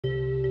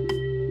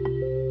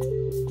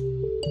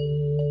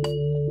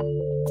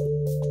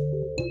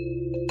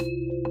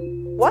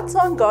What's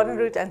on Garden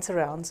Route and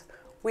surrounds?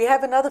 We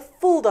have another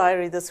full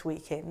diary this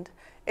weekend.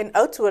 In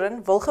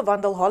Oudtshoorn,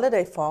 Wilgewandel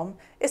Holiday Farm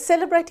is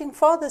celebrating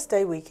Father's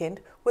Day weekend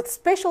with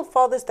special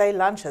Father's Day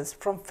lunches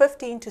from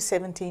 15 to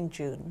 17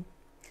 June.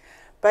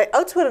 By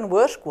Oudtshoorn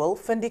Hoërskool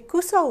vind die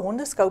Kusa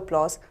hondeskou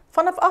plaas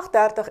vanaf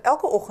 8:30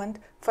 elke oggend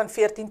van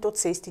 14 tot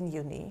 16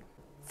 Junie.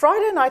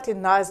 Friday night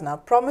in Knysna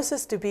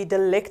promises to be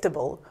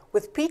delectable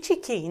with peachy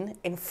keen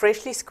in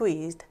freshly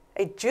squeezed,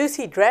 a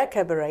juicy drag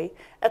cabaret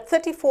at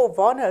 34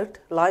 Varnout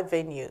live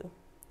venue.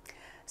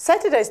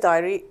 Saturday's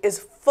diary is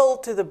full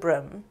to the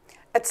brim.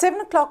 At 7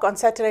 o'clock on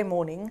Saturday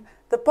morning,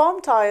 the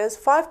Palm Tires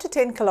 5 to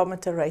 10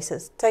 kilometer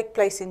races take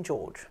place in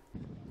George.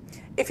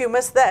 If you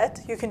missed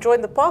that, you can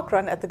join the park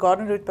run at the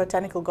Garden Route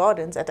Botanical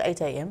Gardens at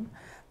 8 a.m,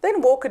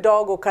 then walk a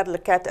dog or cuddle a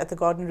cat at the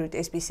Garden Route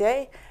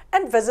SPCA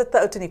and visit the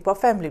Hessequa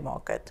Family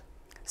Market.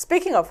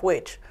 Speaking of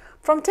which,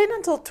 from 10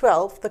 until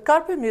 12, the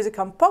Karoo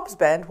Musicum Pops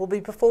Band will be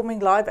performing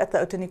live at the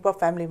Hessequa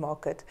Family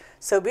Market,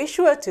 so be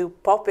sure to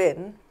pop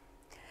in.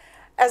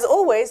 As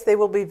always, there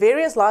will be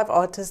various live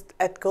artists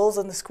at Girls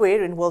on the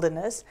Square in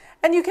Wilderness,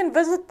 and you can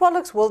visit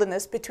Pollock's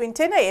Wilderness between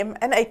 10 a.m.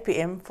 and 8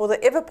 p.m. for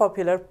the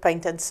ever-popular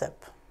Paint and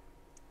Sip.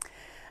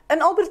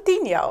 In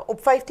Albertinia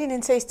op 15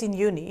 en 16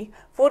 Junie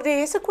word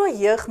die Hessequa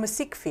Jeug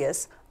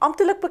Musiekfees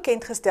amptelik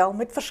bekendgestel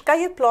met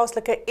verskeie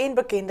plaaslike en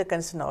bekende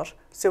kunstenaars,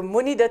 so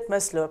moenie dit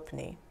misloop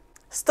nie.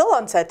 Still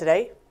on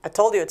Saturday, I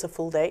told you it's a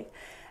full day,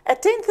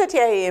 at 10:30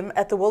 a.m.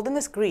 at the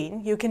Wilderness Green,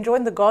 you can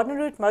join the Garden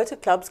Route Motor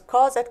Club's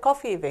Cars at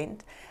Coffee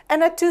event,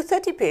 and at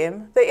 2:30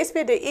 p.m. the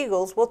SVD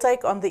Eagles will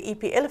take on the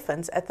EP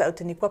Elephants at the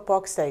Hessequa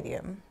Park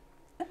Stadium.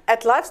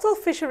 At Lifestyle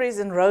Fisheries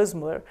in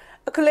Rosemoor,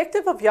 a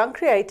collective of young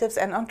creatives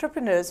and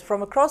entrepreneurs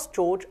from across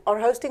George are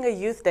hosting a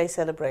Youth Day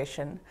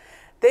celebration.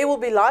 There will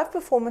be live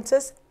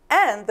performances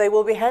and they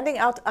will be handing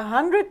out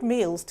 100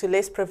 meals to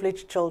less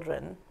privileged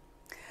children.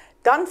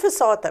 Dan vir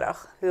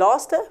Saterdag,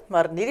 laaste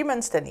maar nie die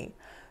minste nie.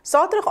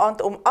 Saterdag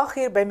aand om 8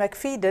 uur by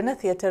McPhee Dinner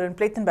Theatre in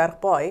Plettenberg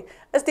Baai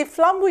is die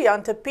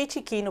flamboyante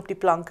Peachy Keen op die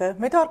planke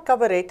met haar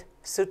cabaret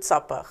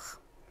Soetsappig.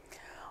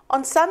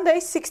 On Sunday,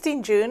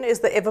 16 June, is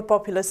the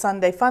ever-popular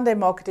Sunday Funday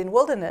Market in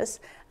Wilderness,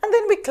 and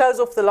then we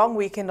close off the long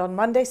weekend on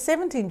Monday,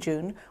 17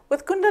 June,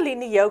 with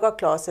Kundalini yoga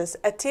classes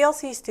at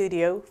TLC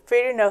Studio,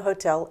 Fairy No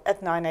Hotel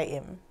at 9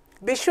 a.m.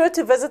 Be sure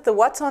to visit the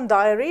What's On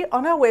Diary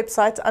on our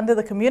website under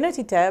the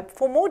Community tab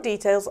for more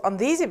details on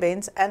these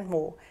events and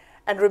more.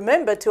 And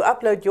remember to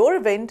upload your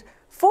event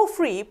for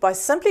free by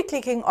simply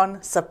clicking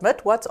on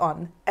Submit What's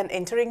On and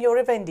entering your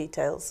event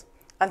details.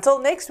 Until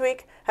next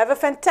week, have a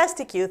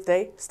fantastic Youth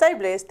Day, stay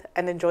blessed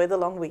and enjoy the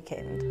long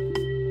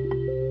weekend.